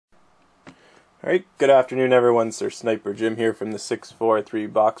Alright, good afternoon everyone. SirSniperJim here from the 643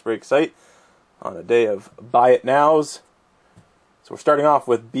 Box Break site on a day of Buy It Nows. So we're starting off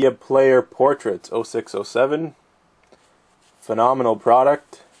with Be a Player Portraits 0607. Phenomenal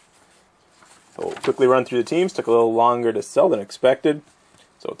product. So we'll quickly run through the teams. Took a little longer to sell than expected.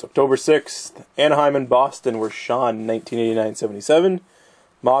 So it's October 6th. Anaheim and Boston were Sean 1989-77.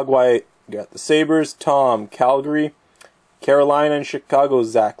 Mogwai got the Sabres. Tom Calgary. Carolina and Chicago,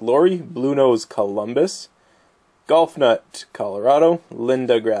 Zach Laurie. Blue Nose, Columbus. Golf Nut, Colorado.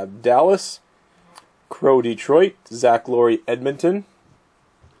 Linda grabbed Dallas. Crow, Detroit. Zach Laurie, Edmonton.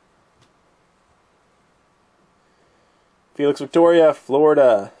 Felix Victoria,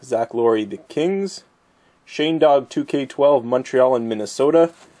 Florida. Zach Laurie, the Kings. Shane Dog, 2K12, Montreal and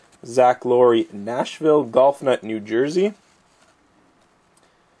Minnesota. Zach Laurie, Nashville. Golf Nut, New Jersey.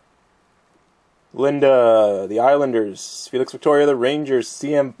 Linda, the Islanders. Felix Victoria, the Rangers.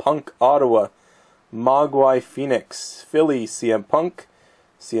 CM Punk, Ottawa. Mogwai, Phoenix. Philly, CM Punk.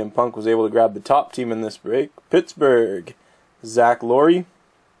 CM Punk was able to grab the top team in this break. Pittsburgh, Zach Laurie.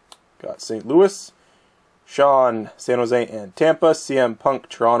 Got St. Louis. Sean, San Jose and Tampa. CM Punk,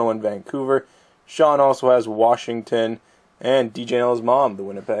 Toronto and Vancouver. Sean also has Washington. And DJ Nella's mom, the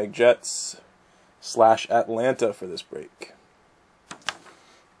Winnipeg Jets / Atlanta for this break.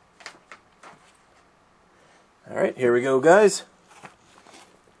 Alright, here we go, guys.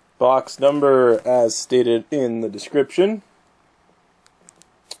 Box number, as stated in the description,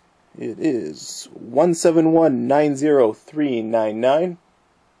 it is 171-90399.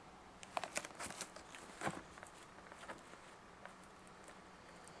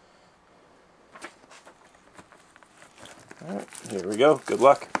 Alright, here we go. Good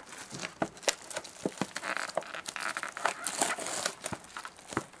luck.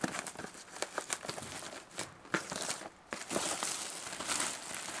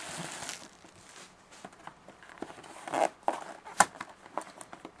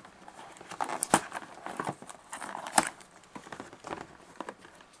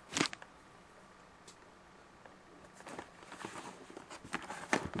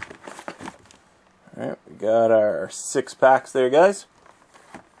 Alright, we got our 6 packs there, guys.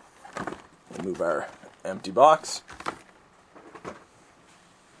 We'll move our empty box.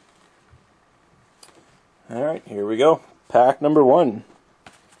 Alright, here we go. Pack number 1.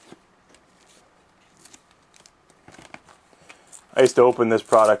 I used to open this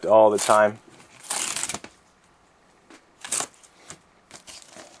product all the time.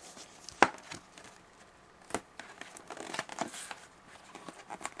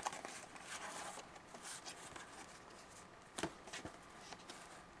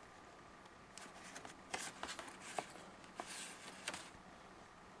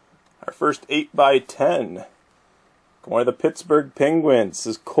 Our first 8x10. One of the Pittsburgh Penguins. This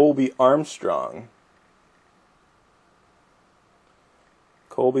is Colby Armstrong.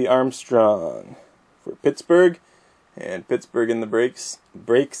 Colby Armstrong for Pittsburgh. And Pittsburgh in the breaks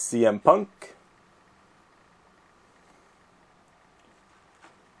CM Punk.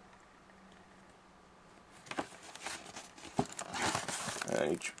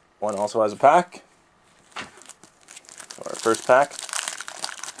 And each one also has a pack. So our first pack.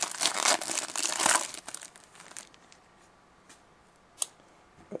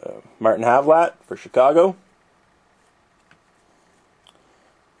 Martin Havlat for Chicago.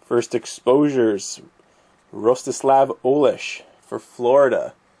 First exposures, Rostislav Olish for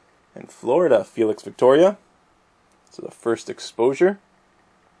Florida. And Florida, Felix Victoria. So the first exposure.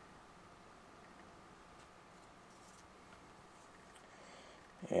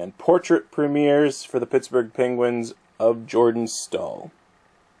 And portrait premieres for the Pittsburgh Penguins of Jordan Staal.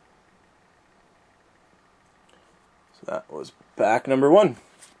 So that was pack number 1.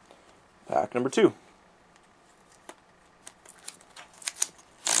 Pack number 2.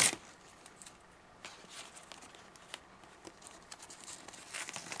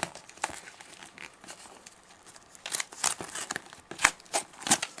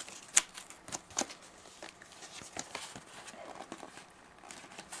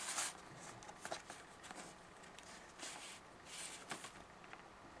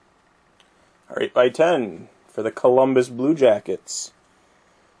 All right, 8x10 for the Columbus Blue Jackets.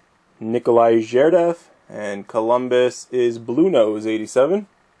 Nikolai Zherdev, and Columbus is Blue Nose 87.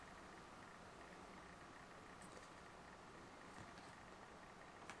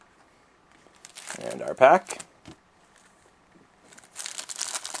 And our pack.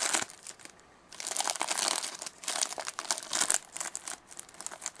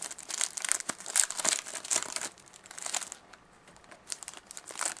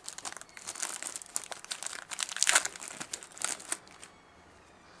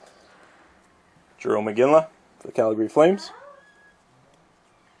 Jerome McGinley for the Calgary Flames.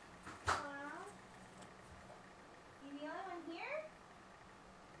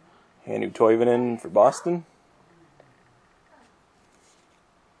 Hannu Toivonen for Boston.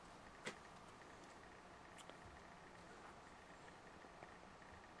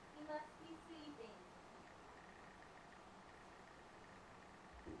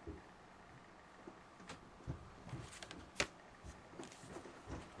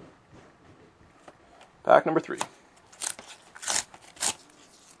 Pack number 3.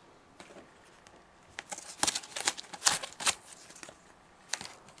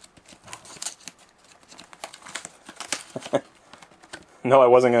 No, I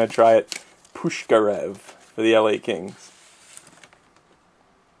wasn't going to try it. Pushkarev for the LA Kings.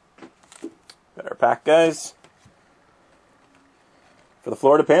 Got our pack, guys. For the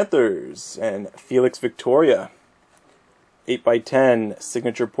Florida Panthers and Felix Victoria. 8x10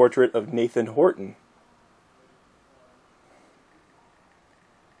 signature portrait of Nathan Horton.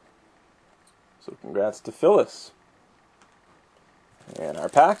 So congrats to Phyllis. And our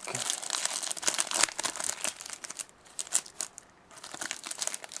pack.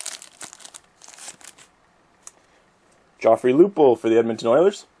 Joffrey Lupul for the Edmonton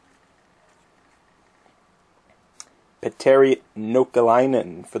Oilers. Petteri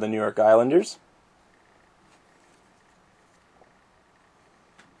Nokelainen for the New York Islanders.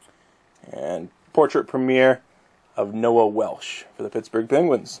 And portrait premiere of Noah Welsh for the Pittsburgh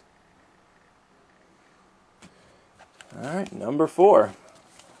Penguins. Alright, number 4.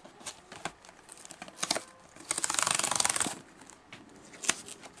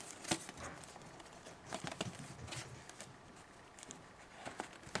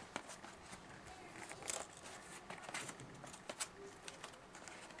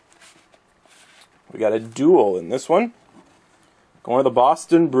 We got a duel in this one. Going to the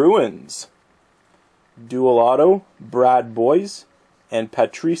Boston Bruins. Dual auto, Brad Boyes and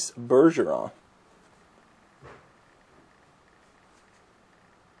Patrice Bergeron.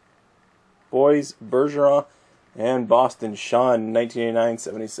 Boyes, Bergeron, and Boston Sean,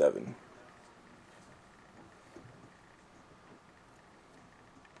 1989-77.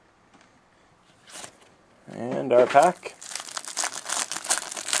 And our pack.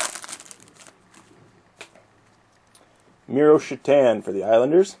 Miro Shatan for the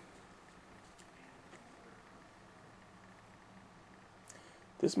Islanders.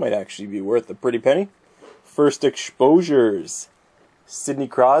 This might actually be worth a pretty penny. First exposures, Sidney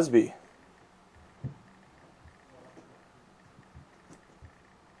Crosby.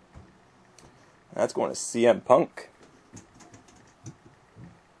 That's going to CM Punk.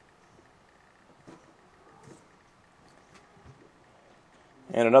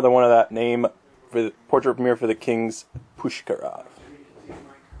 And another one of that name for the portrait premiere for the Kings, Pushkarev.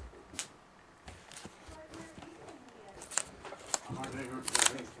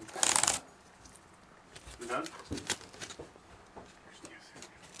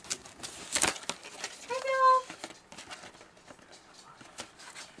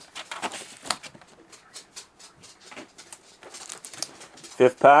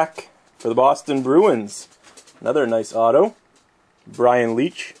 Fifth pack for the Boston Bruins. Another nice auto. Brian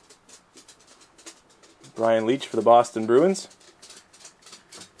Leetch. Brian Leetch for the Boston Bruins.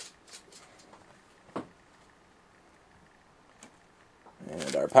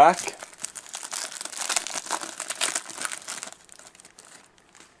 And our pack.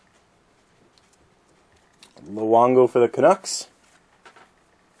 Luongo for the Canucks.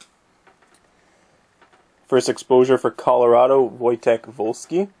 First exposure for Colorado, Wojtek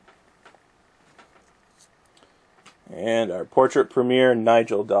Volsky. And our portrait premiere,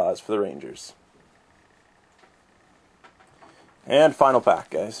 Nigel Dawes for the Rangers. And final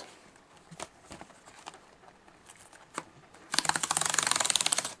pack, guys.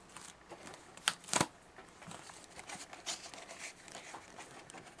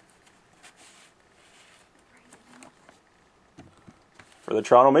 For the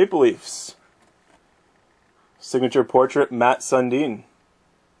Toronto Maple Leafs, signature portrait, Matt Sundin.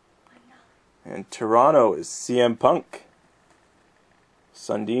 And Toronto is CM Punk.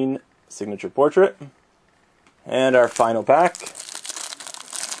 Sundin, signature portrait. And our final pack.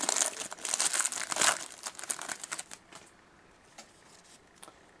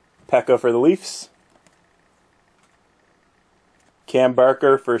 Pekka for the Leafs. Cam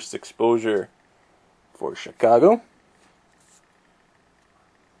Barker, first exposure for Chicago.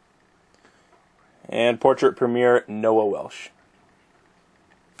 And portrait premiere, Noah Welsh.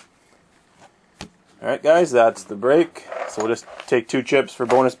 Alright guys, that's the break. So we'll just take 2 chips for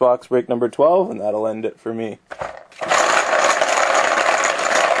bonus box break number 12, and that'll end it for me.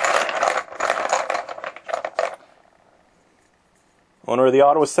 owner of the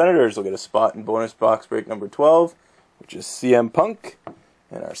Ottawa Senators will get a spot in bonus box break number 12, which is CM Punk.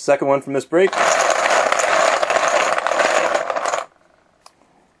 And our second one from this break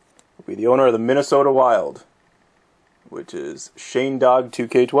will be the owner of the Minnesota Wild, which is Shane Dog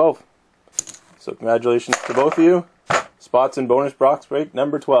 2K12. So congratulations to both of you. Spots in bonus box break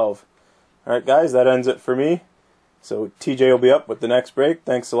number 12. Alright guys, that ends it for me. So TJ will be up with the next break.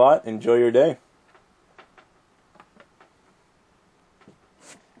 Thanks a lot. Enjoy your day.